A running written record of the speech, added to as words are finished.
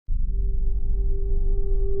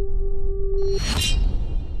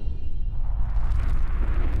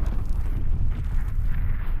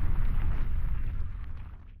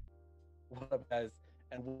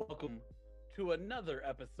welcome to another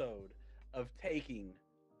episode of Taking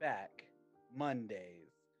Back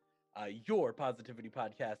Mondays, your positivity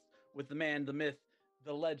podcast with the man, the myth,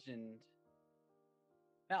 the legend,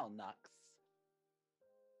 Malnox.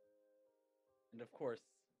 And of course,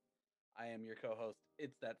 I am your co host.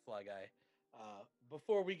 It's that Sly Guy.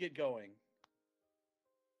 Before we get going,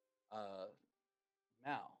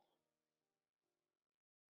 Mal,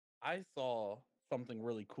 I saw something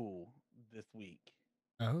really cool this week.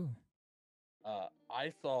 Oh.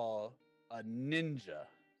 I saw a ninja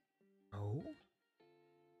Oh?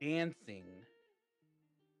 dancing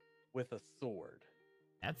with a sword,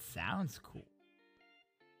 That sounds cool.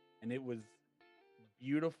 and it was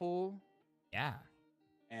beautiful Yeah.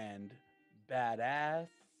 and badass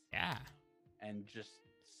Yeah. and just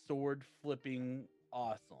sword flipping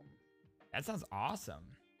awesome. That sounds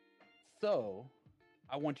awesome. So,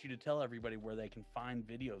 I want you to tell everybody where they can find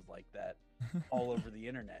videos like that all over the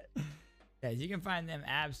internet. Guys, you can find them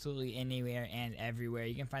absolutely anywhere and everywhere.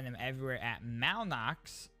 You can find them everywhere at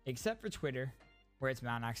Malnox, except for Twitter, where it's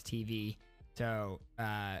Malnox TV. So,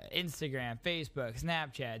 Instagram, Facebook,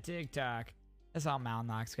 Snapchat, TikTok, that's all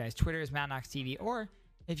Malnox, guys. Twitter is Malnox TV. Or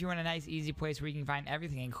if you want a nice, easy place where you can find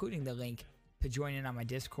everything, including the link to join in on my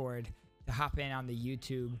Discord, to hop in on the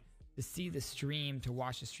YouTube, to see the stream, to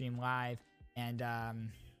watch the stream live, and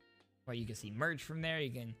well, you can see merch from there. You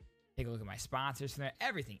can take a look at my sponsors from there.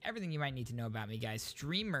 Everything you might need to know about me, guys.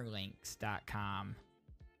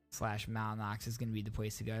 Streamerlinks.com/Malnox is going to be the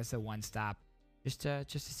place to go. It's a one stop just to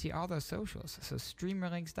see all those socials. So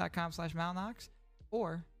streamerlinks.com/Malnox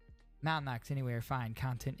or Malnox, anywhere fine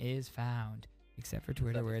content is found, except for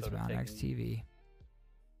Twitter where it's Malnox TV.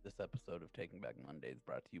 This episode of Taking Back Mondays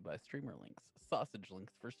brought to you by Streamer Links, sausage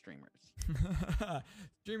links for streamers.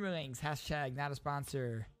 Streamerlinks, hashtag not a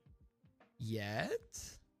sponsor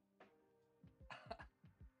yet.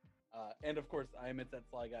 And of course, I am It's That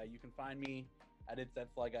Sly Guy. You can find me at It's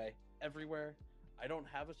That Sly Guy everywhere. I don't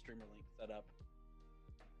have a streamer link set up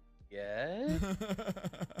yet.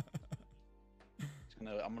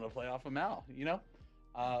 I'm gonna play off of Mal, you know.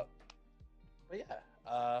 But yeah,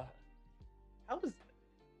 how was?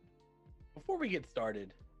 Before we get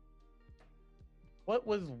started, what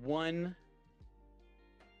was one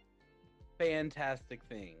fantastic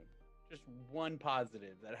thing, just one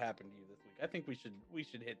positive that happened to you this week? I think we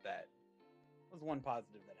should hit that. What was one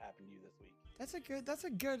positive that happened to you this week? That's a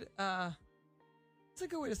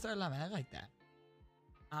good way to start live, man. I like that.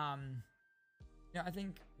 I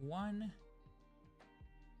think one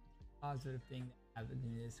positive thing that happened to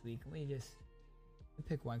me this week. Let me just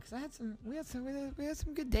pick one, because we had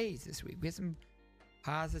some good days this week. We had some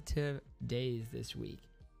positive days this week.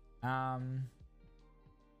 I'm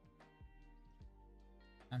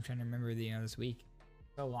trying to remember this week.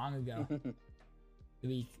 So long ago.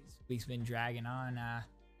 The week's been dragging on.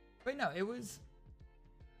 But no, it was,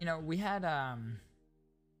 we had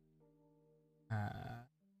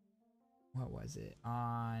what was it,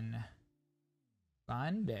 on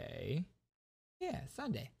Sunday? Yeah,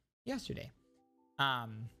 Sunday. Yesterday. I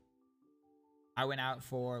went out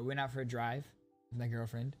for a drive with my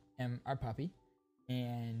girlfriend and our puppy,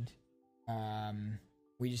 and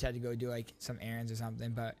we just had to go do like some errands or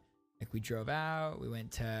something. But like, we drove out, we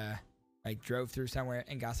went to drove through somewhere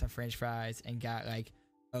and got some French fries and got like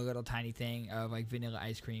a little tiny thing of like vanilla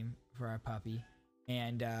ice cream for our puppy,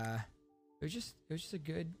 and it was just a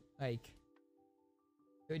good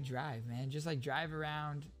drive, man. Just like drive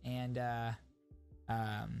around and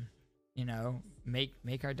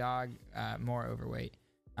make our dog more overweight.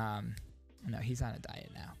 No, he's on a diet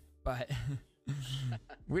now, but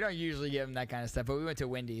we don't usually give him that kind of stuff. But we went to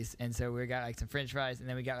Wendy's, and so we got like some French fries, and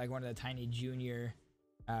then we got like one of the tiny junior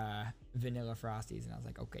vanilla frosties, and I was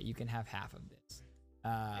like, okay, you can have half of this.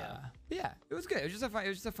 But yeah, it was good. It was just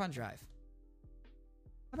a fun drive.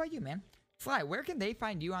 How about you, man? Fly, where can they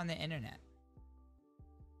find you on the internet?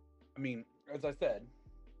 I mean, as I said,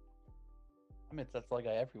 It's That Sly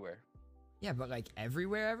Guy everywhere. Yeah, but like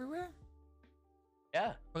everywhere?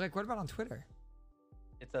 Yeah. But like, what about on Twitter?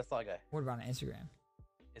 It's That Sly Guy. What about on Instagram?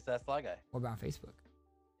 It's That Sly Guy. What about on Facebook?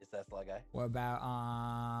 It's That Sly Guy. What about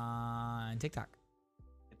on TikTok?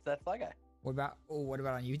 It's That Sly Guy. What about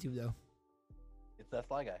on YouTube though? It's That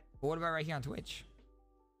Sly Guy. But what about right here on Twitch?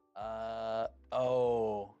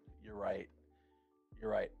 You're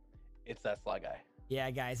right. It's That Sly Guy. Yeah,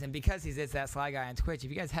 guys, and because It's That Sly Guy on Twitch, if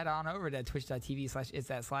you guys head on over to twitch.tv/It's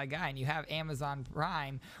That Sly Guy, and you have Amazon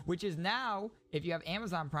Prime, which is now, if you have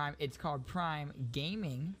Amazon Prime, it's called Prime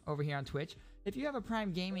Gaming over here on Twitch. If you have a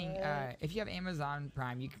Prime Gaming, if you have Amazon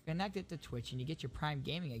Prime, you can connect it to Twitch, and you get your Prime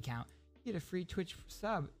Gaming account. You get a free Twitch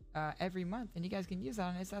sub every month, and you guys can use that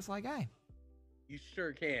on It's That Sly Guy. You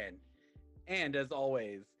sure can. And as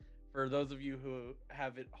always, for those of you who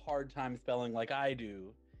have a hard time spelling like I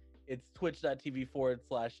do, it's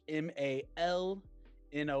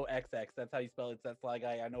twitch.tv/MALNOXX. That's how you spell it. It's That Sly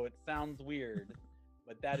Guy. I know it sounds weird,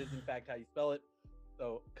 but that is in fact how you spell it.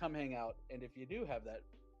 So come hang out, and if you do have that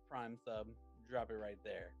Prime sub, drop it right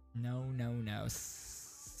there. No.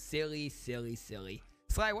 Silly.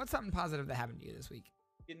 Sly, what's something positive that happened to you this week?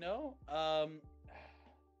 You know,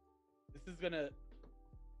 this is gonna.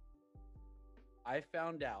 I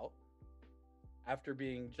found out after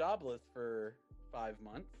being jobless for 5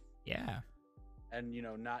 months. Yeah. And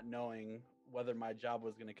not knowing whether my job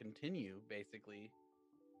was going to continue, basically,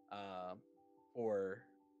 for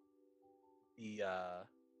the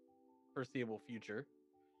foreseeable future.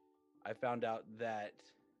 I found out that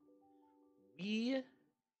we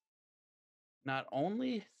not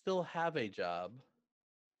only still have a job,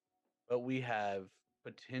 but we have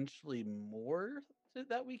potentially more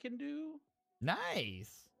that we can do.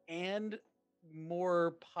 Nice. And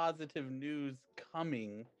more positive news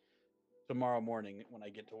coming tomorrow morning when I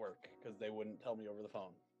get to work, because they wouldn't tell me over the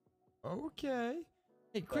phone. Okay.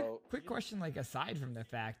 Hey, quick question, like aside from the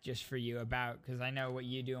fact, just for you, about, because I know what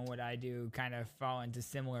you do and what I do kind of fall into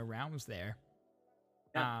similar realms there.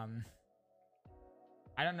 Yeah.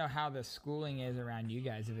 I don't know how the schooling is around you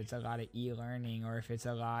guys, if it's a lot of e-learning or if it's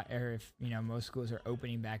a lot, or if most schools are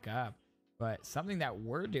opening back up. But something that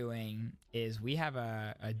we're doing is we have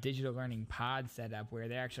a digital learning pod set up where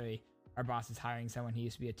our boss is hiring someone who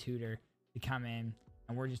used to be a tutor to come in,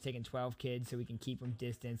 and we're just taking 12 kids so we can keep them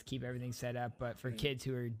distance, keep everything set up. But for kids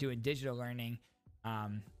who are doing digital learning,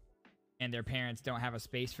 and their parents don't have a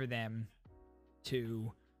space for them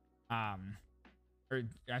to, or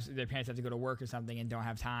their parents have to go to work or something and don't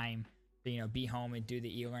have time to, be home and do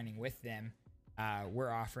the e-learning with them.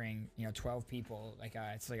 We're offering 12 people,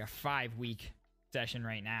 it's like a 5-week session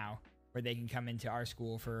right now where they can come into our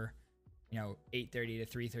school for 8:30 to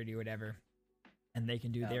 3:30 whatever, and they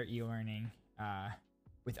can do their e-learning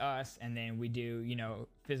with us, and then we do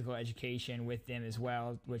physical education with them as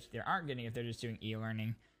well, which they aren't getting if they're just doing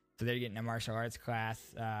e-learning. So they're getting a martial arts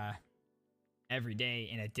class every day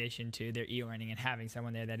in addition to their e-learning, and having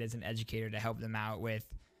someone there that is an educator to help them out with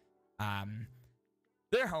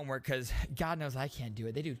their homework, because God knows I can't do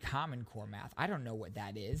it. They do Common Core math. I don't know what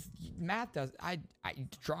that is. Math does. I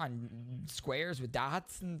draw squares with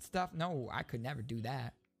dots and stuff. No, I could never do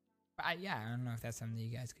that. But I don't know if that's something that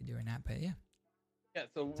you guys could do or not. But yeah. Yeah.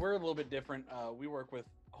 So we're a little bit different. We work with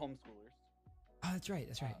homeschoolers. Oh, that's right.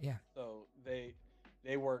 Yeah. So they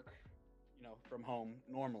work, from home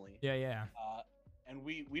normally. Yeah. And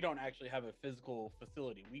we don't actually have a physical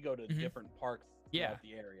facility. We go to different parks throughout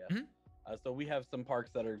the area. So we have some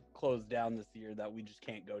parks that are closed down this year that we just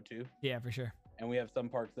can't go to. Yeah, for sure. And we have some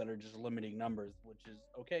parks that are just limiting numbers, which is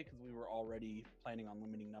okay, because we were already planning on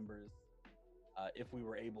limiting numbers if we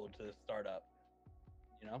were able to start up,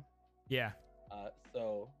 Yeah.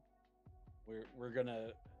 So we're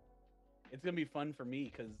gonna, it's gonna be fun for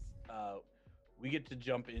me, because we get to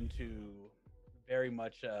jump into very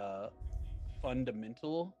much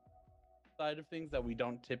fundamental side of things that we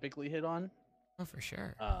don't typically hit on. Oh, for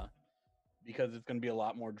sure. Because it's going to be a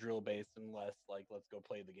lot more drill based and less like, let's go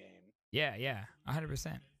play the game. Yeah,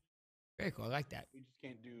 100%. Very cool. I like that. We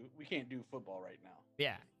can't do football right now.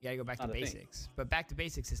 Yeah, you gotta go back to basics. But back to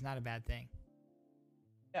basics is not a bad thing.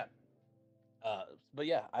 Yeah. But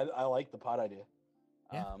yeah, I like the pod idea.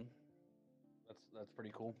 Yeah. That's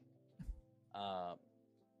pretty cool.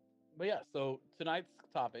 But yeah, so tonight's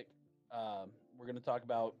topic, we're going to talk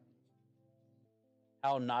about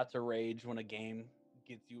how not to rage when a game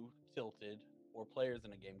gets you tilted, or players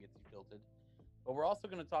in a game gets you tilted. But we're also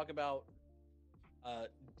going to talk about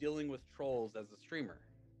dealing with trolls as a streamer.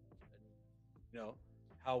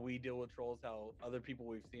 How we deal with trolls, how other people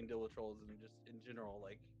we've seen deal with trolls, and just in general,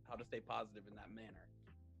 like how to stay positive in that manner.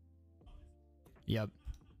 Yep.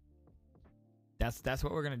 That's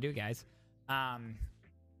what we're gonna do, guys. I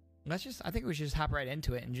think we should just hop right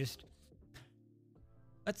into it and just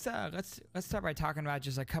let's start by talking about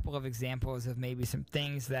just a couple of examples of maybe some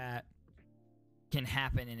things that can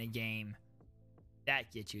happen in a game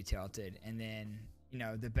that get you tilted, and then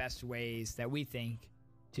the best ways that we think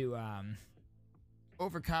to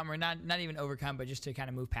overcome, or not even overcome, but just to kind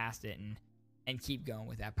of move past it and keep going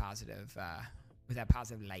with that positive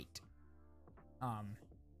light.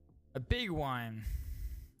 A big one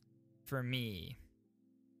for me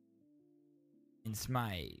in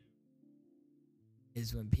Smite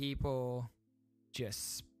is when people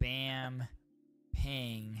just spam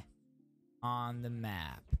ping on the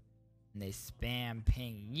map and they spam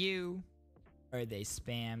ping you, or they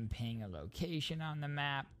spam ping a location on the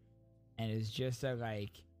map, and it's just a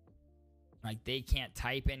like they can't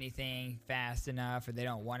type anything fast enough, or they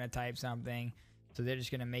don't want to type something, so they're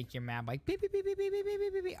just gonna make your map like beep beep beep beep beep beep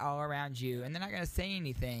beep beep beep all around you, and they're not gonna say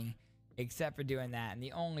anything except for doing that, and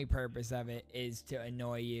the only purpose of it is to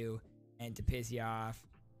annoy you and to piss you off.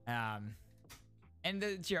 And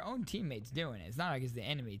it's your own teammates doing it. It's not like it's the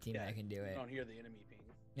enemy team that can do it. You don't hear the enemy ping.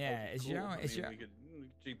 Yeah, it's cool. your own. It's we your could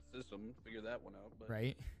cheat the system, figure that one out. But.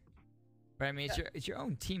 right. But I mean, it's your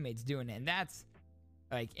own teammates doing it, and that's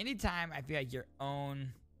like anytime I feel like your own,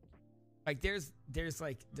 like there's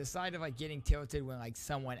like the side of like getting tilted when like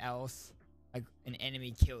someone else, like an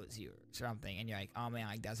enemy kills you or something, and you're like, oh man,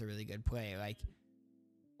 like that's a really good play, like,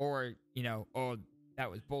 or oh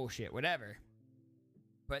that was bullshit, whatever.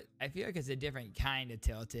 But I feel like it's a different kind of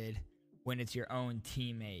tilted when it's your own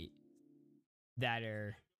teammate that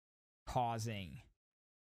are causing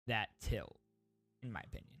that tilt, in my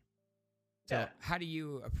opinion. So how do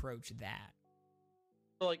you approach that?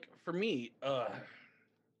 So like for me, a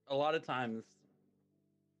lot of times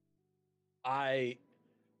I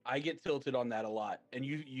get tilted on that a lot, and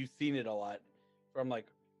you've seen it a lot. Where I'm like,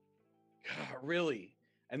 God, really?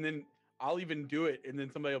 And then I'll even do it, and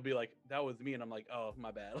then somebody will be like, "That was me," and I'm like, "Oh,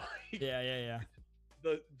 my bad." Like, yeah.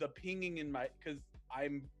 The pinging in my, because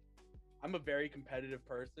I'm a very competitive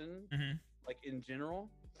person, like in general,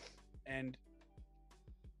 and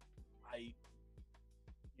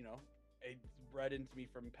it's bred into me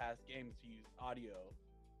from past games to use audio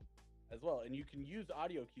as well, and you can use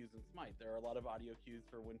audio cues in Smite. There are a lot of audio cues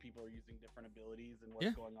for when people are using different abilities and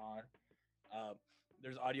what's going on.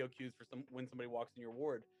 There's audio cues for when somebody walks in your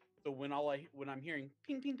ward. So when I'm hearing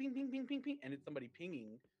ping, ping, ping, ping, ping, ping, ping, and it's somebody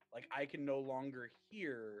pinging, like I can no longer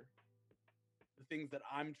hear the things that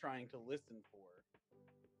I'm trying to listen for.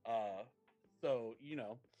 So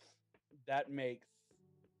that makes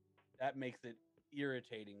it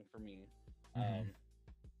irritating for me.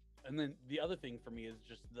 And then the other thing for me is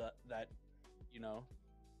just that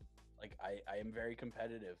like I am very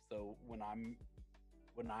competitive. So when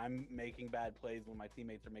I'm making bad plays, when my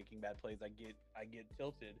teammates are making bad plays, I get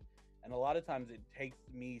tilted, and a lot of times it takes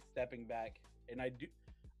me stepping back, and I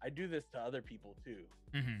do this to other people too,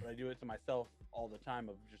 but I do it to myself all the time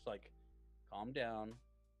of just like, calm down,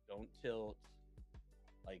 don't tilt,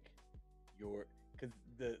 like because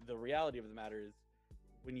the reality of the matter is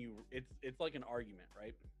when it's like an argument,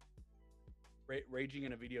 right? Raging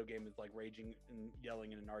in a video game is like raging and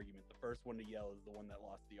yelling in an argument. The first one to yell is the one that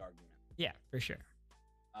lost the argument. Yeah, for sure.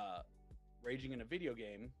 Raging in a video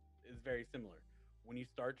game is very similar. When you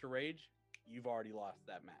start to rage, you've already lost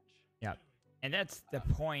that match. Yeah. And that's the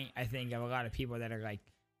point, I think, of a lot of people that are like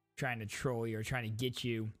trying to troll you or trying to get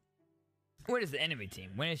you. What is the enemy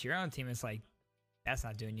team? When it's your own team, it's like, that's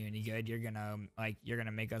not doing you any good. You're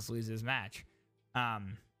gonna make us lose this match.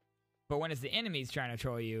 But when it's the enemies trying to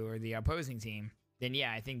troll you or the opposing team, then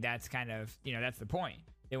yeah, I think that's kind of, that's the point.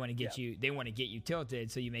 They want to get you. They want to get you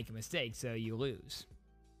tilted, so you make a mistake, so you lose.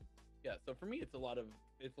 Yeah. So for me, it's a lot of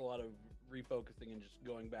refocusing and just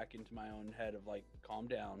going back into my own head of like, calm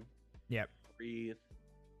down. Yep. Breathe.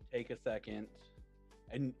 Take a second,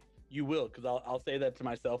 and you will, because I'll say that to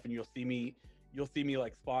myself, and you'll see me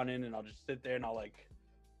like spawn in, and I'll just sit there and I'll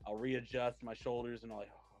readjust my shoulders, and I'll like,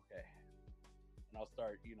 oh, okay, and I'll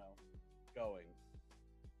start going.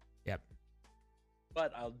 Yep.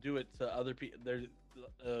 But I'll do it to other people. There's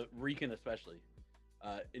Rican especially.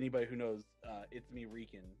 Anybody who knows It's Me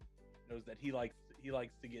Rican knows that he likes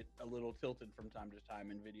to get a little tilted from time to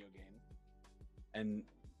time in video games, and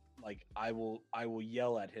like I will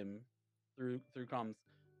yell at him through comms,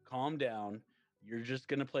 calm down.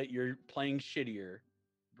 You're playing shittier.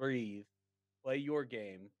 Breathe. Play your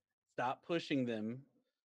game. Stop pushing them,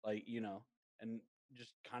 and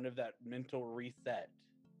just kind of that mental reset.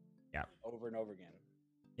 Yeah. Over and over again.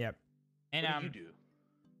 Yep. And what do you do?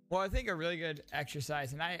 Well, I think a really good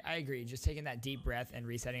exercise, and I agree, just taking that deep breath and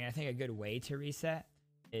resetting. I think a good way to reset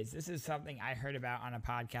is something I heard about on a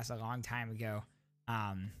podcast a long time ago.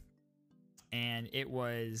 And it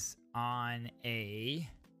was on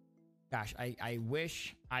gosh, I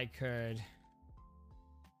wish I could.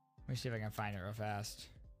 Let me see if I can find it real fast.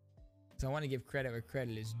 So I want to give credit where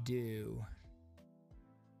credit is due.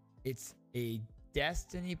 It's a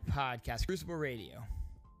Destiny podcast, Crucible Radio.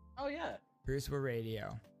 Oh, yeah. Crucible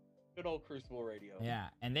Radio. Good old Crucible Radio. Yeah,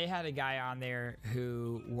 and they had a guy on there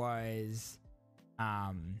who was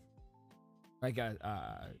like an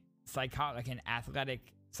athletic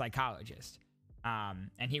psychologist.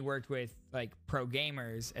 And he worked with like pro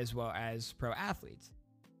gamers as well as pro athletes.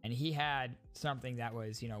 and he had something that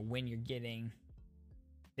was, when you're getting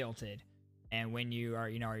tilted and when you are,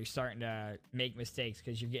 you're starting to make mistakes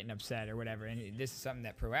because you're getting upset or whatever. And this is something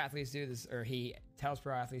that pro athletes do, or he tells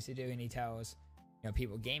pro athletes to do, and he tells,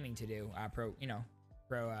 people gaming to do, pro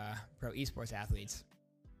esports athletes.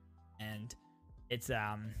 And it's,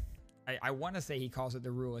 I want to say he calls it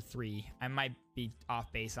the rule of 3. I might be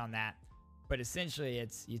off base on that, but essentially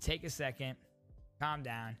it's, you take a second, calm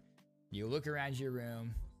down, you look around your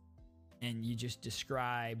room, and you just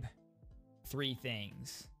describe 3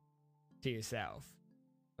 things to yourself.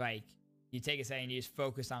 Like, you take a second, you just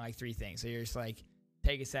focus on like 3 things. So you're just like,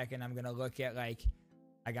 take a second, I'm gonna look at, like,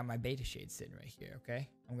 I got my beta shades sitting right here, okay?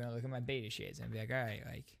 I'm gonna look at my beta shades and be like, all right,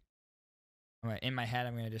 like, in my head,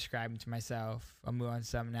 I'm gonna describe them to myself. I'll move on to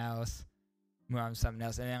something else,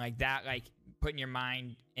 and then like that, like putting your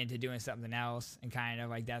mind into doing something else, and kind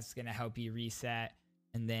of like that's gonna help you reset.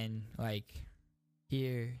 And then like,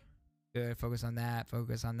 here, good, focus on that,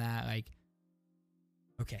 like,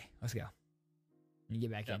 okay, let's go, and you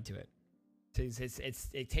get back into it. So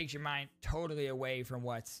it takes your mind totally away from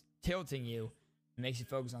what's tilting you, and makes you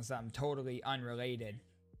focus on something totally unrelated,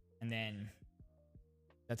 and then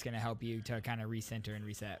that's going to help you to kind of recenter and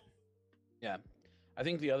reset. Yeah. I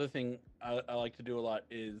think the other thing I like to do a lot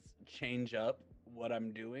is change up what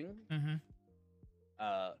I'm doing. Mm-hmm.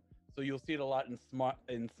 So you'll see it a lot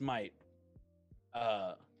in Smite.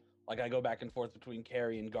 Like I go back and forth between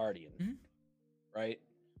carry and guardian, right?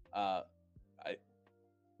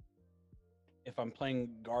 If I'm playing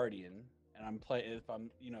guardian and if I'm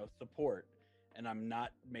support and I'm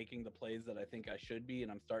not making the plays that I think I should be,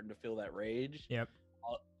 and I'm starting to feel that rage. Yep.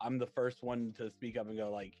 I'm the first one to speak up and go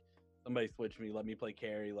like, somebody switch me, let me play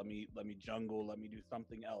carry, let me jungle, let me do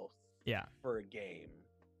something else. Yeah. For a game.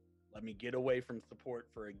 Let me get away from support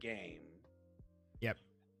for a game. Yep.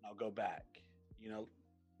 And I'll go back. And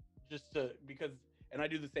I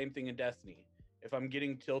do the same thing in Destiny. If I'm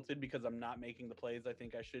getting tilted because I'm not making the plays I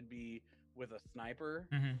think I should be with a sniper,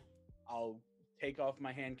 I'll take off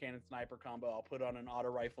my hand cannon sniper combo, I'll put on an auto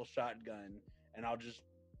rifle shotgun, and I'll just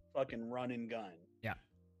fucking run and gun. Yeah.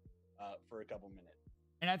 For a couple minutes.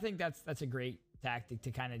 And I think that's a great tactic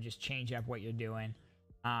to kind of just change up what you're doing.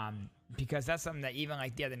 Because that's something that even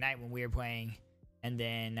like the other night when we were playing, and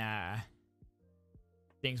then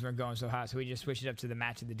things weren't going so hot, so we just switched it up to the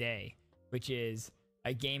match of the day, which is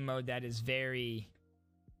a game mode that is very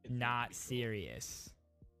not serious.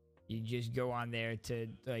 You just go on there to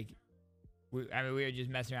like, we were just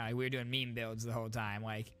messing around. Like, we were doing meme builds the whole time.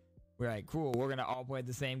 Like, we're like, cool, we're gonna all play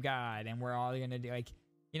the same god, and we're all gonna do like,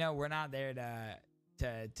 we're not there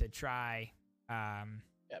to try.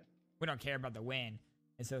 We don't care about the win,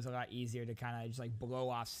 and so it's a lot easier to kind of just like blow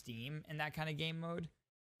off steam in that kind of game mode,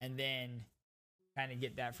 and then kind of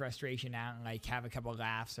get that frustration out and like have a couple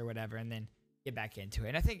laughs or whatever, and then get back into it.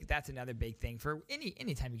 And I think that's another big thing for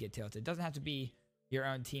anytime you get tilted. It doesn't have to be your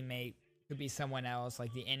own teammate. It could be someone else,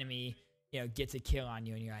 like the enemy, gets a kill on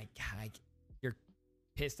you, and you're like, God, like, you're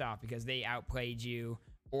pissed off because they outplayed you,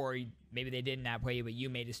 or maybe they didn't outplay you, but you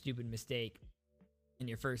made a stupid mistake, and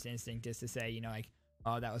your first instinct is to say, like,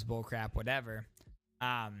 oh, that was bullcrap, whatever.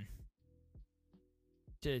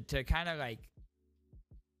 To kind of like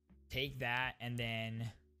take that, and then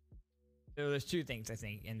there's 2 things I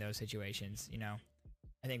think in those situations.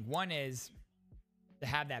 I think one is to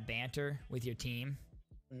have that banter with your team,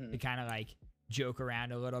 to kind of like joke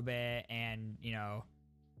around a little bit and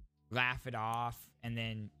laugh it off, and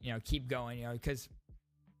then keep going, because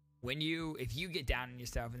if you get down on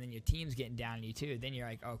yourself and then your team's getting down on you too, then you're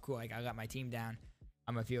like, oh cool, like I let my team down,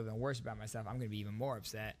 I'm gonna feel even worse about myself, I'm gonna be even more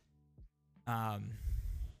upset.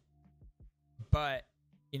 But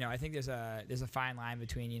I think there's a fine line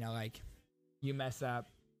between like you mess up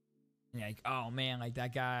and you're like, oh man, like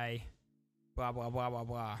that guy, blah blah blah blah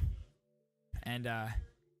blah, and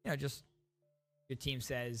just your team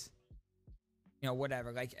says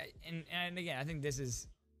whatever, like, and again, I think this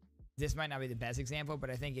might not be the best example, but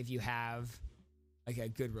I think if you have like a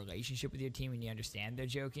good relationship with your team and you understand they're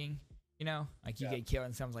joking, like you get killed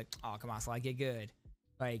and someone's like, oh come on, so I get good,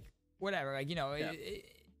 like whatever, like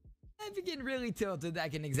if you're getting really tilted,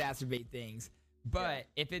 that can exacerbate things. But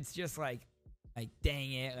if it's just like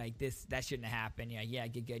dang it, like that shouldn't have happened, you're like, yeah,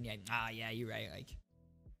 get good, and you're like, yeah, you're right, like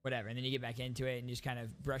whatever, and then you get back into it and just kind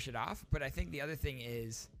of brush it off. But I think the other thing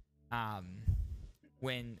is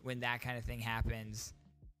when that kind of thing happens,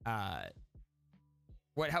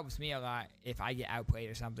 what helps me a lot if I get outplayed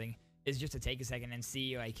or something is just to take a second and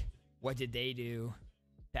see like, what did they do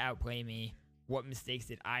to outplay me, what mistakes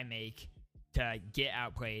did I make to get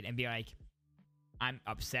outplayed, and be like, I'm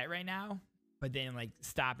upset right now, but then like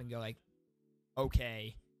stop and go like,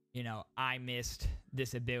 okay, I missed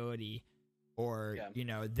this ability, or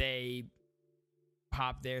they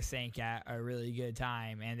popped their sync at a really good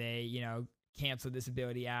time and they canceled this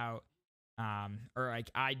ability out, or like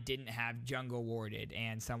I didn't have jungle warded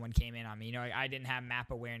and someone came in on me. Like I didn't have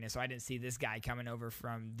map awareness, so I didn't see this guy coming over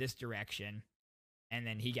from this direction, and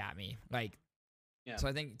then he got me. Like, so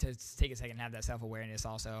I think to take a second and have that self-awareness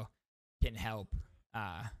also can help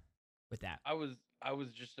with that. I was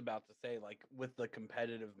just about to say, like, with the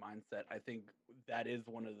competitive mindset, I think that is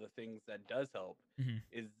one of the things that does help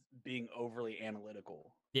is being overly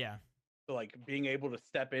analytical. Yeah. So like being able to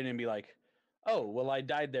step in and be like, oh, well, I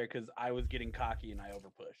died there because I was getting cocky and I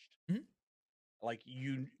overpushed. Like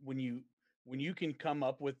when you can come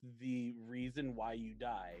up with the reason why you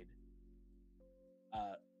died,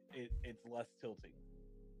 it's less tilting.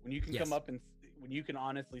 When you can come up and when you can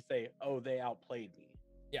honestly say, oh, they outplayed me.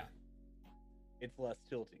 Yeah. It's less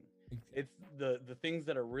tilting. It's the things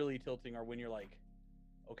that are really tilting are when you're like,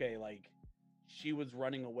 okay, like she was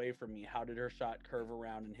running away from me. How did her shot curve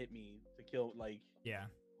around and hit me to kill? Like, yeah,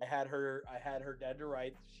 I had her dead to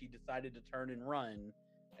rights. She decided to turn and run,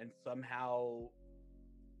 and somehow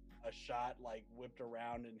a shot like whipped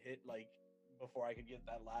around and hit like before I could get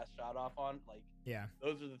that last shot off on. Like, yeah,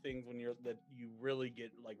 those are the things when you really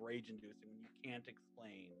get like rage inducing when you can't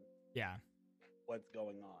explain. Yeah. What's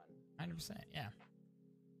going on. 100%. Yeah.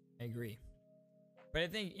 I agree. But I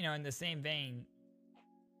think, in the same vein,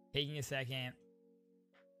 taking a second,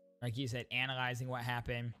 like you said, analyzing what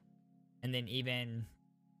happened, and then even,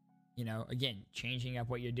 again, changing up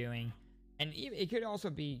what you're doing. And it could also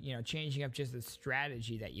be, changing up just the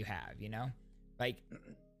strategy that you have, Like,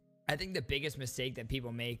 I think the biggest mistake that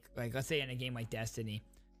people make, like, let's say in a game like Destiny,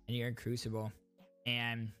 and you're in Crucible,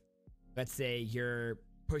 and let's say you're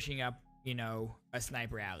pushing up, a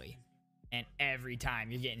sniper alley, and every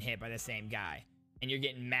time you're getting hit by the same guy, and you're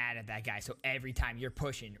getting mad at that guy. So every time you're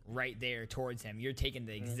pushing right there towards him, you're taking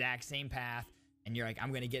the exact same path, and you're like, I'm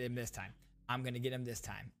going to get him this time. I'm going to get him this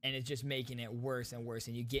time. And it's just making it worse and worse.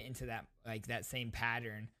 And you get into that, like that same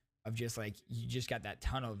pattern of just like, you just got that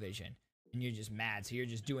tunnel vision and you're just mad. So you're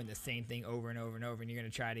just doing the same thing over and over and over. And you're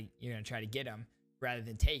going to try to get him rather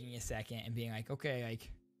than taking a second and being like, okay,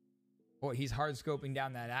 like, boy, he's hard scoping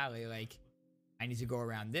down that alley. Like, I need to go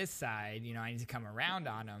around this side, I need to come around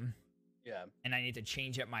on him. Yeah. And I need to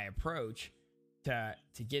change up my approach to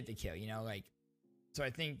get the kill, like, so I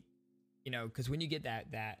think, because when you get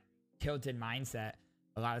that tilted mindset,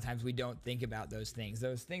 a lot of times we don't think about those things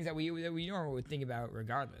that we normally would think about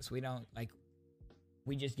regardless. We don't, like,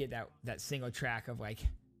 we just get that single track of like,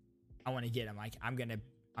 I want to get him. Like, I'm going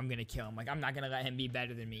to kill him. Like, I'm not going to let him be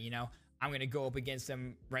better than me. I'm going to go up against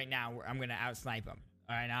him right now. I'm going to outsnipe him.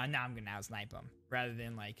 All right. Now I'm going to outsnipe him rather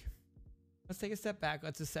than like, let's take a step back.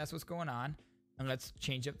 Let's assess what's going on and let's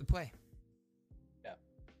change up the play.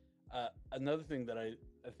 Yeah. Another thing that I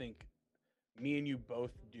think me and you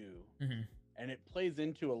both do, and it plays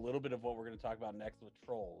into a little bit of what we're going to talk about next with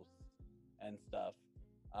trolls and stuff,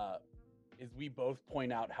 is we both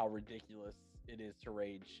point out how ridiculous it is to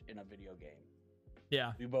rage in a video game.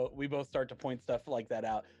 Yeah. We both start to point stuff like that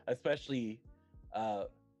out, especially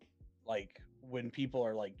like when people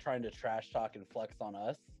are like trying to trash talk and flex on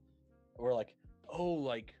us. We're like, oh,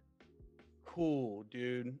 like, cool,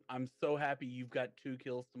 dude. I'm so happy you've got 2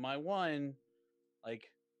 kills to my 1.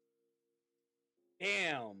 Like,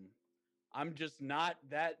 damn, I'm just not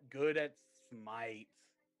that good at Smite.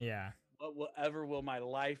 Yeah. Whatever will my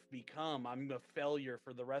life become? I'm a failure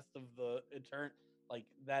for the rest of the eternity. Like,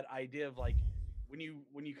 that idea of like, when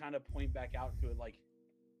you kind of point back out to it, like,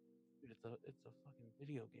 dude, it's a fucking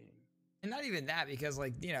video game. And not even that, because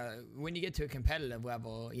like, when you get to a competitive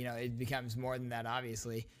level, it becomes more than that,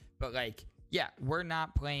 obviously. But like, yeah, we're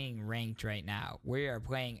not playing ranked right now. We are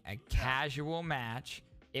playing a casual match.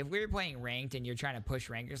 If we're playing ranked and you're trying to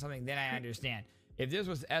push rank or something, then I understand. If this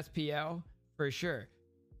was SPL, for sure,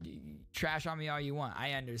 trash on me all you want.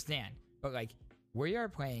 I understand. But like, we are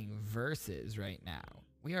playing versus right now.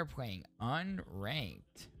 We are playing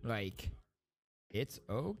unranked. Like, it's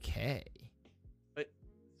okay. But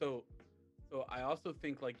so I also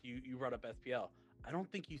think, like, you brought up SPL. I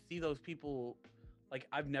don't think you see those people. Like,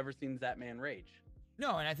 I've never seen Zatman rage.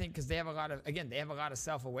 No, and I think because they have a lot of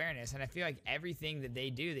self-awareness, and I feel like everything that they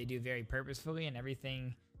do very purposefully, and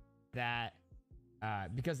everything that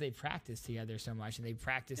because they practice together so much and they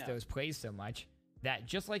practice those plays so much that,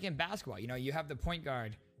 just like in basketball, you have the point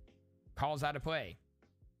guard calls out a play.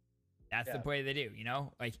 That's the play they do,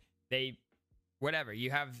 like whatever.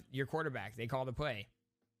 You have your quarterback, they call the play.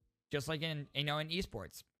 Just like in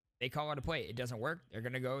esports, they call out a play. It doesn't work. They're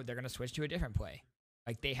going to switch to a different play.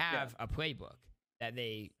 Like, they have a playbook. that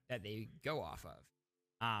they go off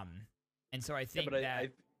of. And so I think but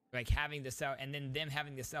that like having the self, and then them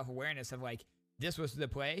having the self-awareness of like, this was the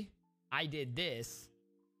play, I did this,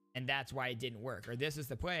 and that's why it didn't work. Or this is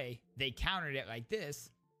the play, they countered it like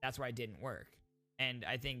this, that's why it didn't work. And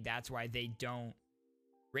I think that's why they don't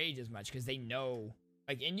rage as much, because they know,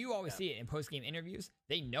 like, and you always see it in post-game interviews,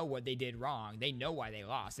 they know what they did wrong. They know why they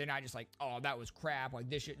lost. They're not just like, oh, that was crap, like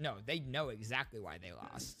this shit. No, they know exactly why they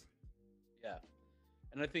lost. Yeah.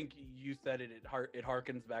 And I think you said it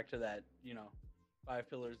harkens back to that, 5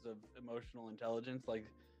 pillars of emotional intelligence, like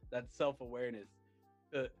that self-awareness.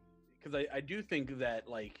 Because I do think that,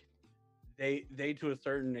 like, they to a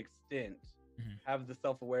certain extent have the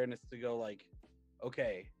self-awareness to go like,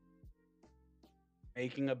 okay,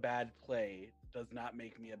 making a bad play does not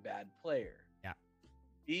make me a bad player. Yeah.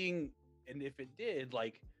 And if it did,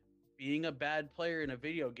 like, being a bad player in a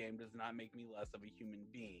video game does not make me less of a human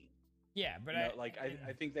being. Yeah, but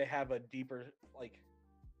I think they have a deeper, like,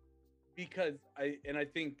 because I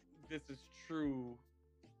think this is true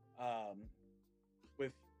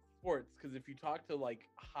with sports, because if you talk to like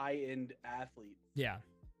high-end athletes,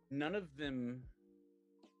 none of them,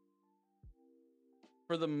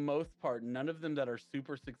 for the most part, none of them that are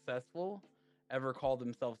super successful ever call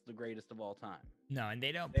themselves the greatest of all time. No, and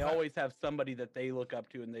they don't. They always have somebody that they look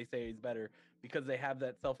up to and they say is better, because they have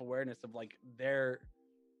that self-awareness of like their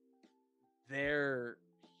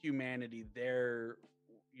humanity, their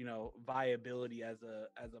viability as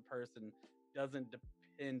a person doesn't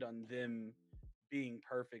depend on them being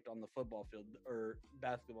perfect on the football field or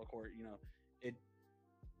basketball court. It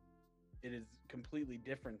is completely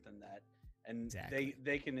different than that, and exactly.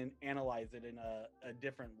 they can analyze it in a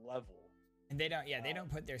different level. And they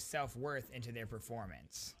don't put their self-worth into their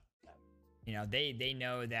performance. They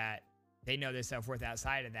know that they know their self-worth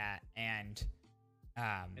outside of that, and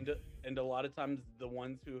a lot of times the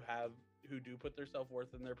ones who do put their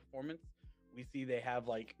self-worth in their performance, we see they have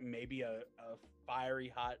like maybe a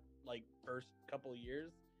fiery hot like first couple of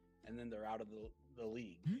years, and then they're out of the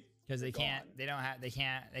league because they can't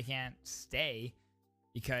stay,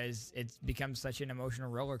 because it's become such an emotional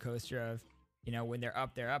roller coaster of, when they're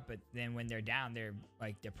up, but then when they're down, they're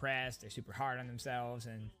like depressed, they're super hard on themselves,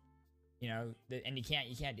 and and you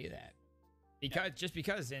can't do that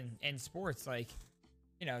because in sports, like,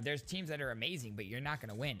 there's teams that are amazing, but you're not going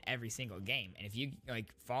to win every single game. And if you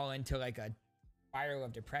like fall into like a spiral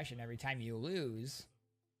of depression every time you lose,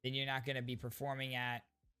 then you're not going to be performing at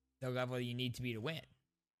the level you need to be to win.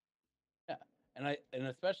 Yeah. And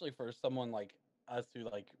especially for someone like us who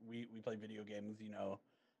like, we play video games,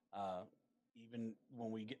 even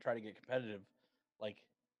when we try to get competitive, like,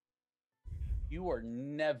 you are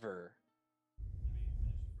never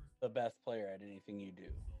the best player at anything you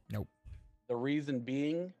do. Nope. The reason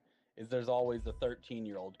being is there's always a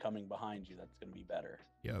 13-year-old coming behind you that's going to be better.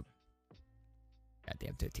 Yep.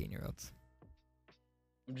 Goddamn 13-year-olds.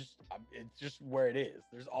 It's just where it is.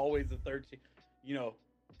 There's always a 13.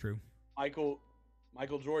 True. Michael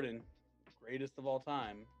Jordan, greatest of all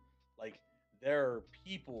time. Like, there are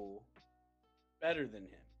people better than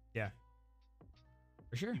him. Yeah.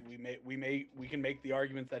 For sure. We can make the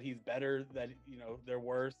arguments that he's better, that they're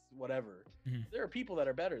worse, whatever. Mm-hmm. There are people that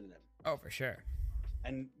are better than him. Oh, for sure.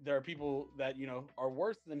 And there are people that are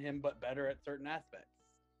worse than him but better at certain aspects.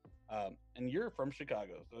 And you're from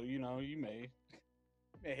Chicago, so you may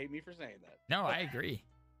hate me for saying that. No, I agree.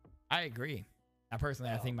 Now,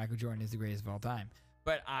 personally, I think Michael Jordan is the greatest of all time.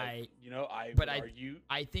 But I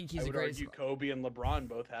think he's the greatest. Argue Kobe and LeBron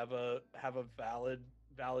both have a valid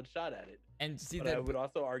shot at it. And see, but I would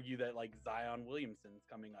also argue that like Zion Williamson's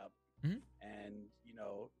coming up, mm-hmm. and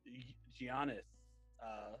Giannis.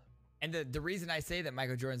 And the reason I say that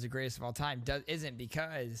Michael Jordan's the greatest of all time isn't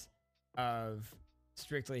because of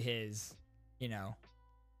strictly his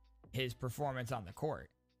performance on the court.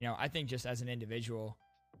 I think just as an individual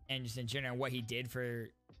and just in general what he did for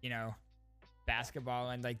basketball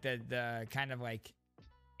and like the kind of like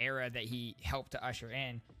era that he helped to usher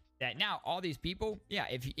in. That now all these people,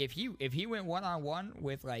 if he went one-on-one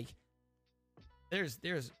with like, there's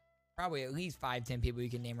probably at least 5-10 people you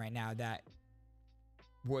can name right now that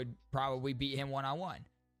would probably beat him one-on-one.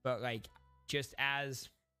 But like, just as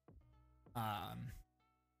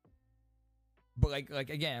but like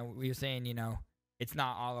again, we were saying, it's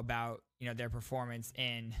not all about their performance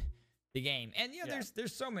in the game. And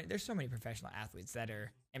there's so many professional athletes that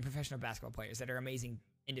are, and professional basketball players that are amazing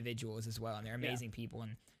individuals as well, and they're amazing people,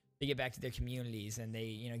 and they get back to their communities, and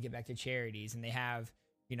they get back to charities, and they have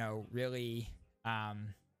really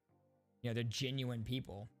they're genuine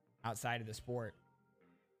people outside of the sport.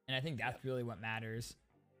 And I think that's really what matters.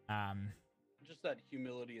 just that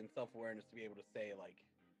humility and self-awareness to be able to say, like,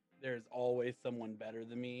 there's always someone better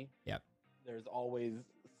than me. Yep. There's always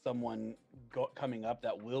someone coming up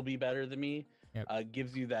that will be better than me. Yep.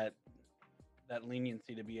 Gives you that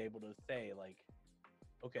leniency to be able to say, like,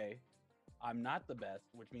 okay, I'm not the best,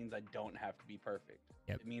 which means I don't have to be perfect.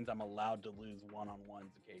 Yep. It means I'm allowed to lose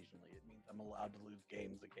one-on-ones occasionally. It means I'm allowed to lose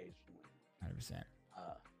games occasionally. 100%.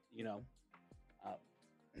 You know,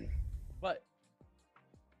 but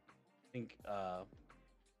I think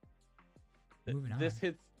Moving this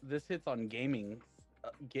on. hits on gaming,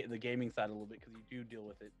 the gaming side a little bit, because you do deal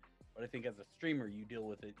with it. But I think as a streamer, you deal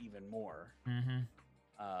with it even more. Mm-hmm.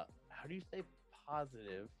 How do you say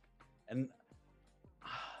positive? And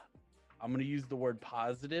I'm gonna use the word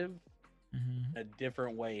positive Mm-hmm. in a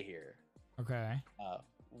different way here. Okay.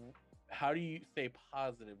 How do you say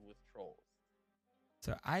positive with trolls?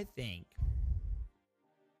 So I think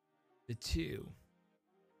the two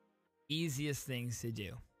easiest things to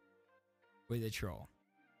do with a troll.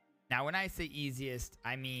 Now, when I say easiest,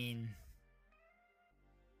 I mean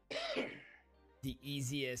the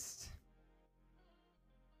easiest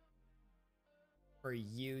for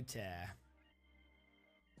you to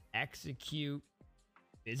execute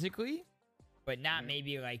physically, but not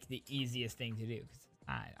maybe like the easiest thing to do, because it's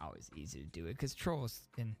not always easy to do it, because trolls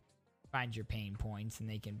can find your pain points and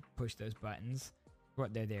they can push those buttons,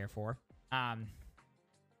 what they're there for.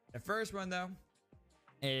 The first one, though,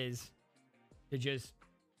 is to just,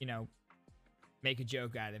 make a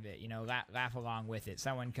joke out of it, laugh along with it.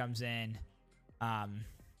 Someone comes in, and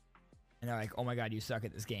they're like, oh my God, you suck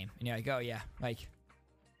at this game. And you're like, oh yeah, like,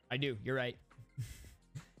 I do, you're right.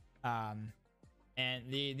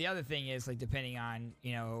 And the other thing is, like, depending on,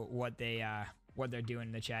 what they're doing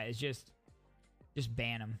in the chat, is just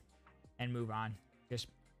ban them and move on. Just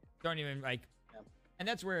don't even, like, and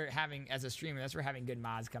that's where as a streamer, that's where having good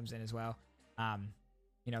mods comes in as well.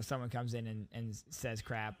 Someone comes in and says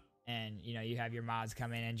crap, and, you have your mods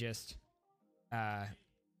come in and just,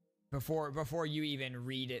 before you even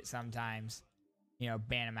read it sometimes,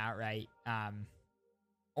 ban them outright.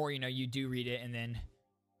 Or, you do read it and then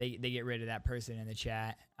they get rid of that person in the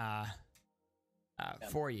chat,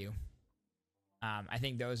 for you. I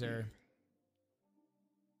think those are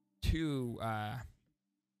two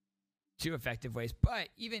effective ways. But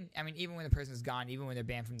even when the person's gone, even when they're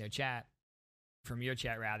banned from from your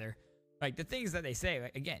chat rather, like, the things that they say,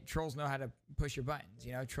 like, again, trolls know how to push your buttons.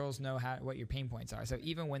 Trolls know what your pain points are. So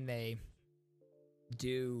even when they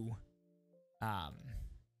do, ban,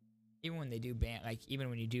 like, even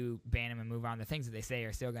when you do ban them and move on, the things that they say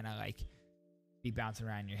are still gonna, like, be bouncing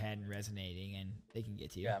around in your head and resonating, and they can get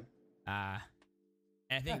to you. Yeah.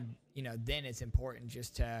 And I think, then it's important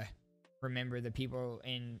just to remember the people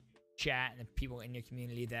in chat and the people in your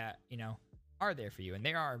community that, are there for you. And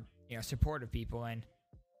they are, supportive people. And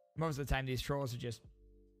most of the time, these trolls are just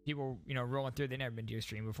people, rolling through. They've never been to your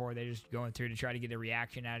stream before. They're just going through to try to get a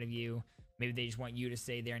reaction out of you. Maybe they just want you to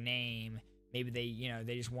say their name. Maybe they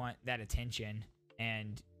just want that attention.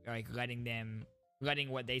 And, like, letting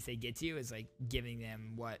what they say get to you is like giving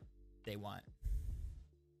them what they want.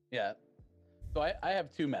 Yeah. So I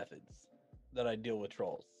have two methods that I deal with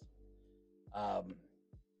trolls. The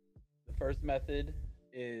first method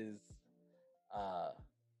is,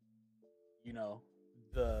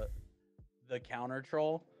 the counter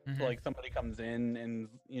troll. Mm-hmm. So, like, somebody comes in and,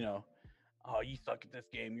 oh, you suck at this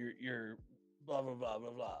game. You're blah, blah, blah, blah,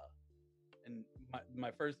 blah. And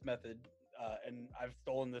my first method, and I've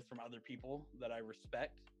stolen this from other people that I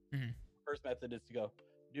respect. Mm-hmm. First method is to go,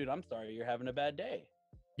 dude, I'm sorry you're having a bad day.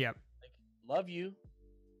 Yep. Like, love you.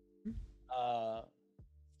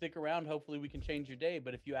 Stick around. Hopefully we can change your day.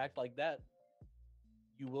 But if you act like that,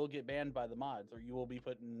 you will get banned by the mods, or you will be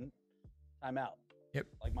put in timeout. Yep.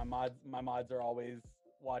 Like, my mods are always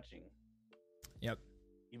watching. Yep.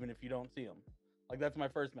 Even if you don't see them. Like, that's my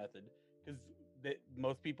first method, because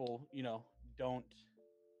most people, don't,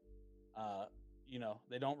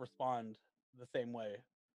 they don't respond the same way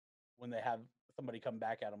when they have somebody come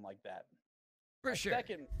back at them like that. For sure.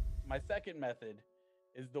 My second method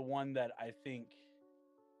is the one that I think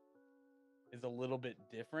is a little bit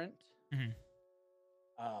different. Mm-hmm.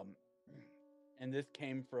 And this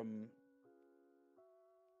came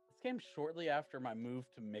shortly after my move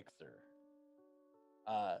to Mixer.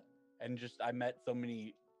 And just I met so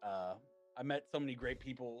many great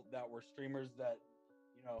people that were streamers that,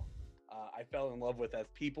 I fell in love with as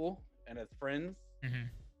people and as friends.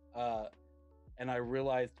 Mm-hmm. And I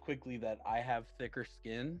realized quickly that I have thicker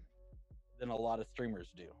skin than a lot of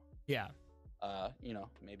streamers do. Yeah.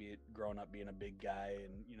 Maybe growing up being a big guy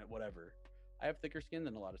and, whatever. I have thicker skin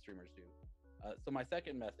than a lot of streamers do. So my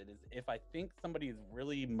second method is if I think somebody is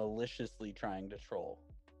really maliciously trying to troll,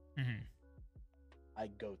 Hmm. I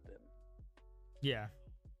goat them. Yeah.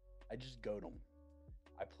 I just goat them.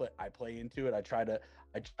 I play into it. I try to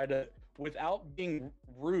without being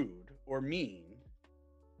rude or mean.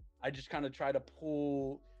 I just kind of try to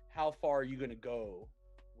pull how far are you going to go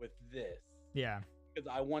with this? Yeah. Because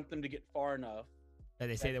I want them to get far enough That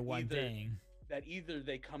they say that the one thing. that either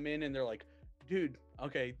they come in and they're like, dude,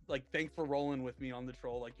 okay, like thanks for rolling with me on the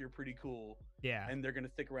troll, like you're pretty cool, Yeah. and they're gonna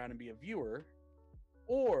stick around and be a viewer,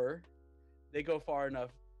 or they go far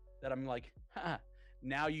enough that I'm like, ha,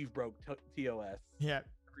 now you've broke TOS. Yep.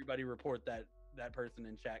 Everybody report that person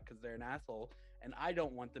in chat because they're an asshole, and I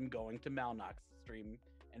don't want them going to Malnox's stream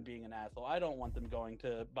and being an asshole. I don't want them going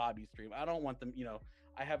to Bobby's stream. I don't want them,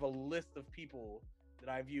 I have a list of people that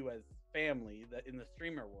I view as family that in the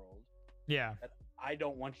streamer world. Yeah. That I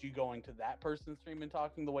don't want you going to that person's stream and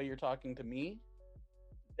talking the way you're talking to me.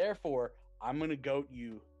 Therefore, I'm gonna goat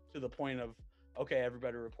you to the point of, okay,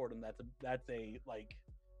 everybody report him. That's a like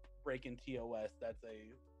breaking TOS. That's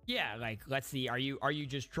a Yeah, like let's see, are you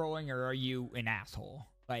just trolling or are you an asshole?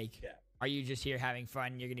 Like, yeah. are you just here having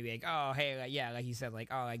fun? You're gonna be like, oh hey, like, yeah, like you said, like,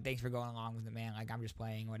 oh, like thanks for going along with it, man. Like I'm just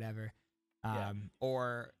playing, whatever. Yeah.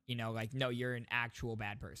 Or like no, you're an actual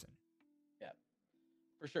bad person. Yeah,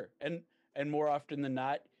 for sure. And more often than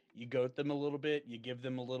not, you goat them a little bit. You give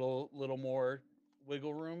them a little more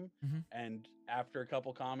wiggle room. Mhm. And after a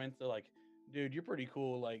couple comments, they're like, dude, you're pretty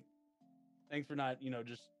cool. Like, thanks for not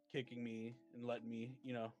just kicking me and letting me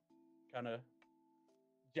kind of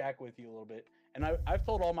jack with you a little bit. And I've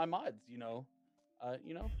told all my mods,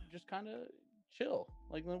 just kind of chill.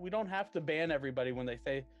 Like we don't have to ban everybody when they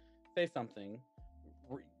say something.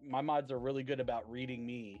 My mods are really good about reading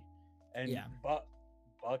me, and Yeah. Buck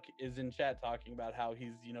is in chat talking about how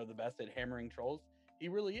he's the best at hammering trolls. He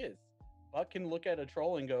really is. Buck can look at a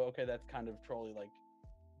troll and go, okay, that's kind of trolly, like,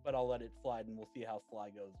 but I'll let it slide and we'll see how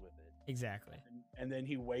Sly goes with it. Exactly. And then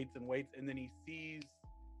he waits and waits, and then he sees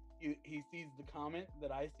the comment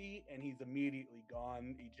that I see, and he's immediately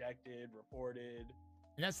gone, ejected, reported.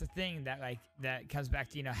 And that's the thing that comes back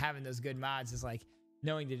to having those good mods is like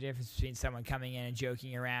knowing the difference between someone coming in and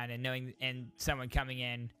joking around and someone coming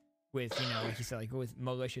in with like you said, like with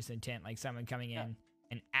malicious intent, like someone coming in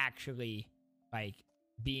and actually like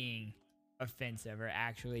being offensive or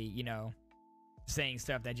actually saying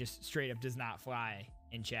stuff that just straight up does not fly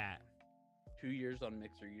in chat. 2 years on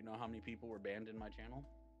Mixer, you know how many people were banned in my channel?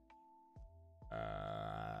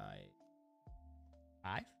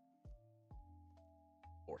 5?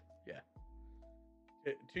 4, yeah.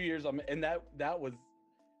 2 years on, and that was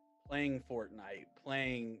playing Fortnite,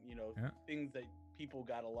 playing things that people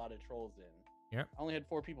got a lot of trolls in. Yep. I only had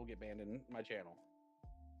 4 people get banned in my channel.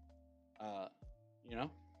 It's just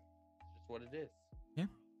what it is. Yeah.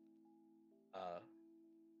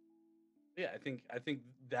 Yeah, I think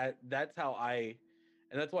that's how and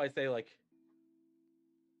that's why I say like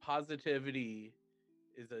positivity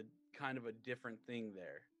is a kind of a different thing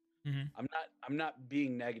there. Mm-hmm. I'm not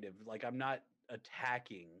being negative. Like I'm not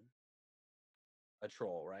attacking a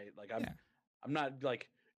troll, right? Like I'm not like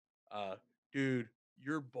dude,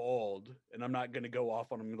 you're bald, and I'm not gonna go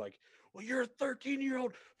off on him like, well, you're a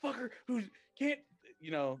 13-year-old fucker who can't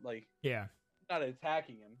like, yeah, I'm not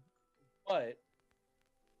attacking him, but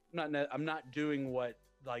I'm not doing what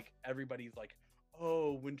like everybody's like,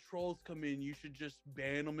 oh, when trolls come in you should just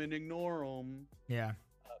ban them and ignore them. Yeah.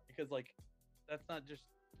 Because like that's not just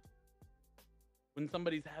when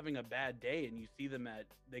somebody's having a bad day and you see them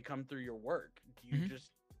they come through your work, do you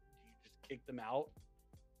just kick them out?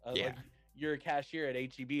 Like you're a cashier at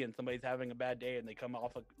HEB and somebody's having a bad day and they come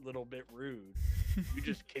off a little bit rude. You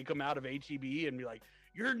just kick them out of HEB and be like,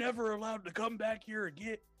 you're never allowed to come back here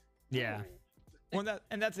again. Yeah. Well,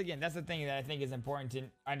 that's the thing that I think is important to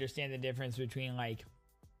understand the difference between like,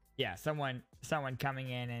 someone coming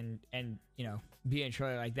in and being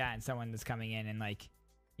trolly like that, and someone that's coming in and like,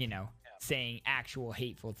 saying actual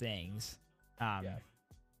hateful things.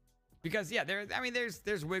 Because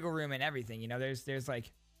there's wiggle room in everything. There's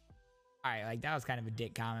like, all right, like that was kind of a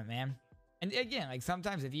dick comment, man. And again, like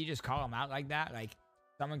sometimes if you just call them out like that, like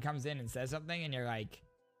someone comes in and says something and you're like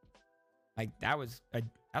that was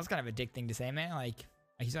kind of a dick thing to say, man. Like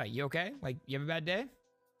he's like, you okay? Like you have a bad day?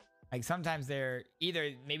 Like sometimes they're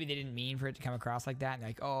either maybe they didn't mean for it to come across like that, and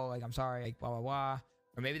like, oh, like I'm sorry, like blah blah blah,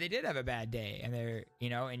 or maybe they did have a bad day, and they're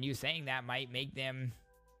and you saying that might make them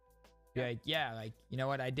be like, yeah, like you know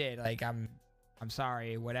what I did, like I'm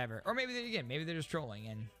sorry, whatever. Or maybe they're just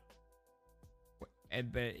trolling,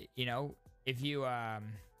 but if you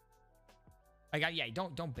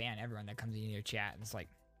don't ban everyone that comes into your chat, and it's like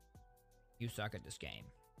you suck at this game.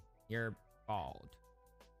 You're bald.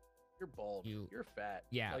 You're bald. You're fat.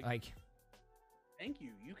 Yeah, like thank you.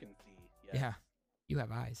 You can see. Yes. yeah, you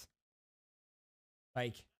have eyes.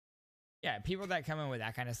 Like, yeah, people that come in with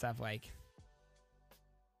that kind of stuff, like,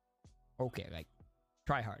 okay, like,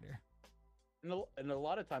 try harder. And a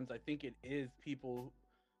lot of times I think it is people,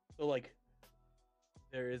 so like,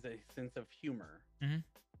 there is a sense of humor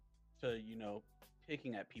to, you know,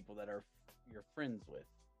 picking at people that are you're friends with.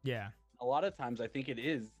 Yeah. A lot of times I think it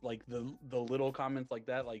is like the little comments like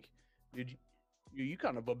that, like, dude, you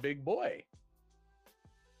kind of a big boy.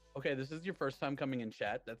 Okay, this is your first time coming in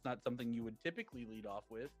chat. That's not something you would typically lead off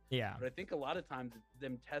with. Yeah. But I think a lot of times it's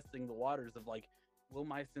them testing the waters of like, will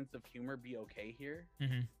my sense of humor be okay here?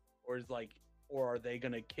 Or are they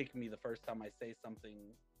gonna kick me the first time I say something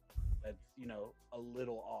that's, you know, a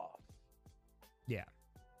little off? Yeah.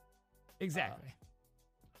 Exactly.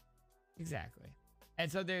 Exactly.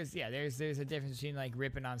 And so there's a difference between like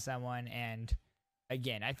ripping on someone and,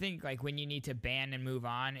 again, I think like when you need to ban and move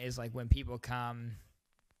on is like when people come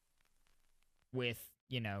with,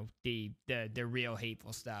 you know, the real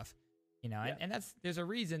hateful stuff, you know. Yeah. And there's a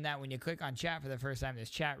reason that when you click on chat for the first time, there's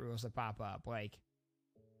chat rules that pop up. Like,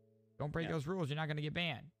 don't break those rules, you're not gonna get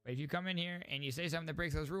banned. But if you come in here and you say something that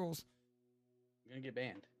breaks those rules, you're gonna get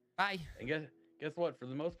banned. Bye. And guess what? For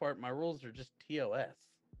the most part, my rules are just TOS.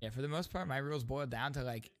 Yeah, for the most part, my rules boil down to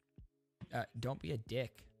like, don't be a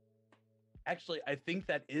dick. Actually, I think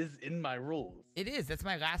that is in my rules. It is. That's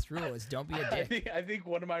my last rule is don't be a dick. I think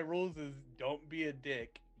one of my rules is don't be a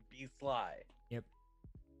dick, be sly. Yep.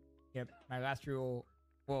 My last rule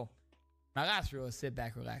is sit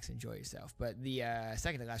back, relax, enjoy yourself. But the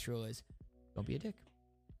second to last rule is don't be a dick.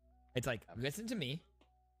 It's like, listen to me,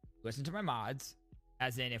 listen to my mods,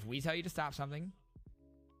 as in if we tell you to stop something,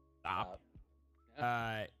 stop.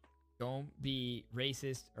 Don't be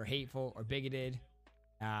racist or hateful or bigoted.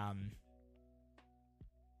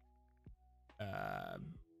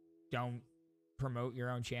 Don't promote your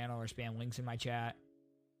own channel or spam links in my chat.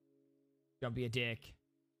 Don't be a dick.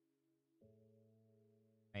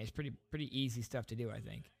 I mean, it's pretty easy stuff to do, I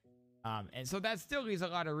think. And so that still leaves a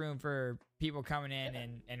lot of room for people coming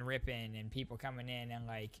in and ripping, and people coming in and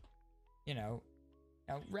like, you know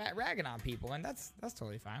ragging on people, and that's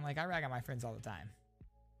totally fine. Like, I rag on my friends all the time.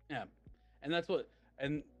 Yeah, and that's what,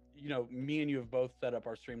 and you know, me and you have both set up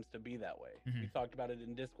our streams to be that way. We talked about it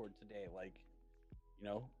in Discord today. Like, you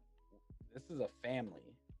know, this is a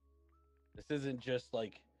family. This isn't just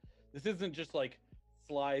like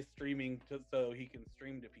Sly streaming so he can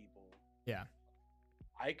stream to people. Yeah.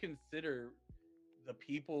 I consider the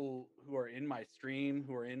people who are in my stream,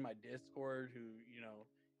 who are in my Discord, who, you know,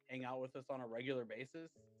 hang out with us on a regular basis,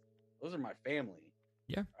 those are my family.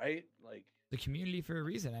 Yeah. Right? Like, the community for a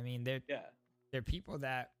reason. I mean, they're people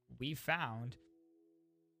that we found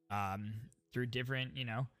through different, you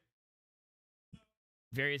know,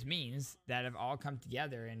 various means that have all come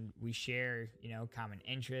together, and we share, you know, common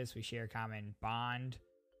interests, we share common bond.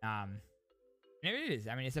 And it is,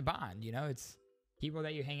 I mean, it's a bond, you know, it's people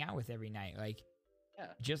that you hang out with every night. Like,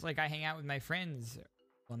 just like I hang out with my friends,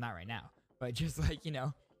 well, not right now, but just like, you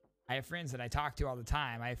know, I have friends that I talk to all the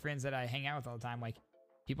time. I have friends that I hang out with all the time. Like,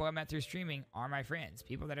 people I met through streaming are my friends.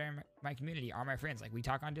 People that are in my community are my friends. Like, we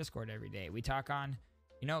talk on Discord every day. We talk on,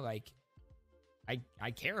 you know, like,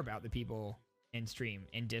 I care about the people in stream,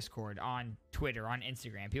 in Discord, on Twitter, on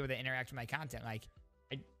Instagram, people that interact with my content. Like,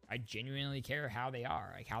 I genuinely care how they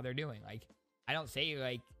are, like, how they're doing. Like, I don't say,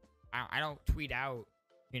 like, I don't tweet out,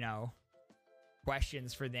 you know,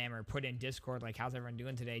 questions for them or put in Discord, like, how's everyone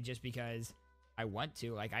doing today, just because I want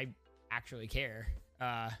to. Like, I actually care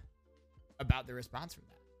about the response from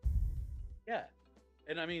that. Yeah.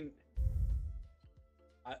 And I mean,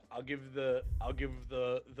 I'll give the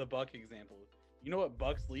Buck example. You know what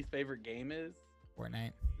Buck's least favorite game is?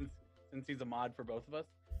 Fortnite. Since he's a mod for both of us.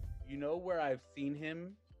 You know where I've seen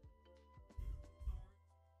him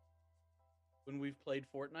when we've played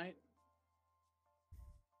Fortnite?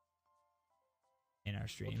 In our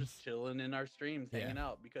streams. We're just chilling in our streams, hanging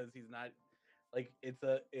out, because he's not, like,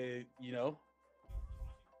 you know,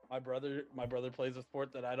 my brother plays a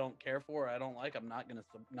sport that I don't care for, I don't like. I'm not gonna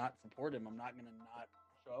not support him. I'm not gonna not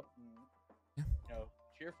show up and you know,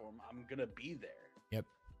 cheer for him. I'm gonna be there. Yep.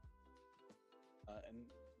 And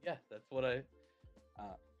yeah, that's what I.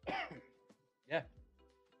 Yeah.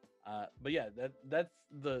 But yeah, that's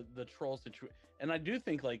the troll situation, and I do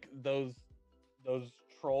think like those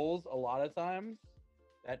trolls a lot of times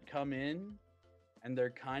that come in, and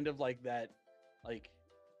they're kind of like that, like,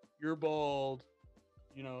 you're bald,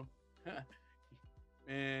 you know,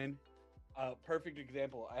 man, Perfect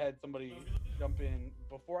example. I had somebody jump in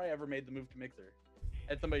before I ever made the move to Mixer.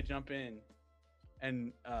 I had somebody jump in,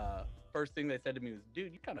 and first thing they said to me was,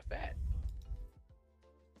 "Dude, you're kind of fat."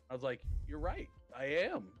 I was like, "You're right, I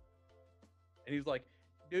am." And he's like,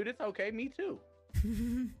 "Dude, it's okay, me too."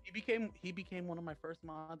 He became one of my first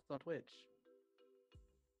mods on Twitch.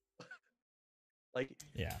 Like,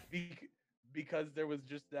 Yeah. Because there was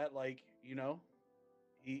just that, like,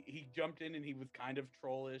 he jumped in and he was kind of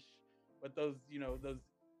trollish, but those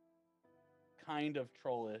kind of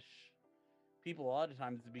trollish people a lot of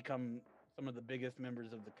times become some of the biggest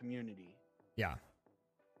members of the community. Yeah.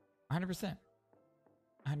 100%.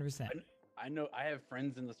 100%. I know I have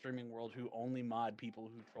friends in the streaming world who only mod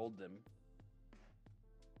people who trolled them.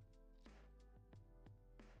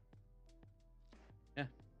 Yeah.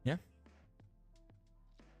 Yeah.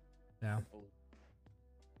 Yeah.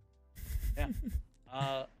 Yeah.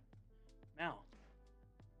 Now, what are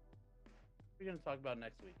we going to talk about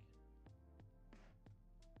next week?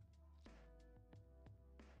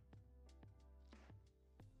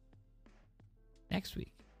 Next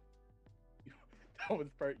week. That was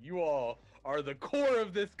you all are the core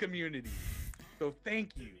of this community. So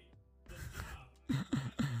thank you.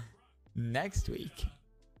 Next week,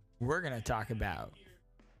 we're going to talk about.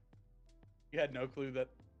 You had no clue that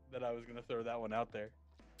I was going to throw that one out there.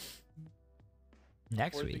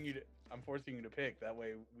 Next week. I'm forcing you to pick. That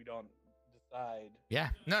way we don't decide. Yeah.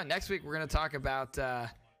 No, next week we're going to talk about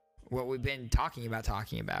what we've been talking about.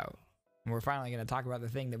 And we're finally going to talk about the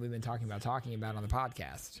thing that we've been talking about on the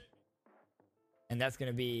podcast. And that's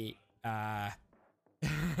going to be... I'm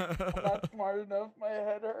not smart enough. My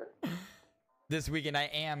head hurts. This weekend I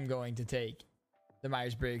am going to take the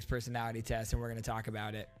Myers-Briggs personality test, and we're going to talk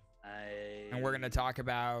about it. And we're going to talk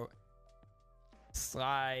about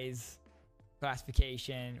Sly's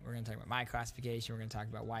classification. We're going to talk about my classification. We're going to talk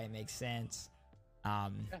about why it makes sense.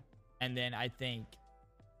 And then I think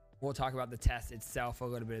we'll talk about the test itself a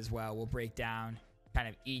little bit as well. We'll break down kind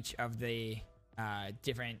of each of the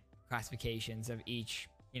different classifications of each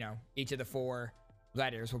of the 4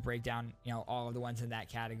 letters. We'll break down, all of the ones in that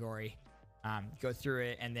category, go through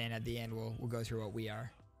it, and then at the end we'll go through what we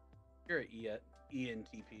are. You're an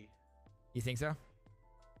ENTP. You think so?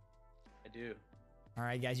 I do. All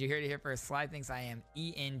right, guys, you heard it here first. Sly thinks I am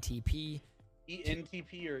ENTP.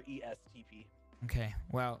 ENTP or ESTP? Okay,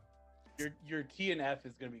 well. Your T and F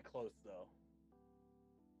is going to be close, though.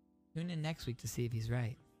 Tune in next week to see if he's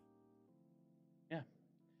right. Yeah.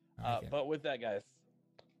 Okay. But with that, guys,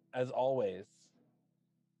 as always,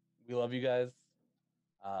 we love you guys.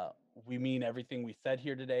 We mean everything we said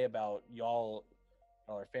here today about y'all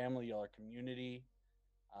are family, y'all are community.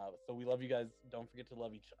 So we love you guys. Don't forget to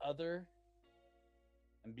love each other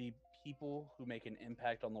and be people who make an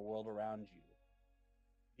impact on the world around you.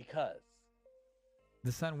 Because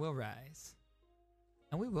the sun will rise,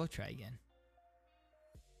 and we will try again.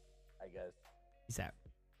 Hi, guys. Peace out.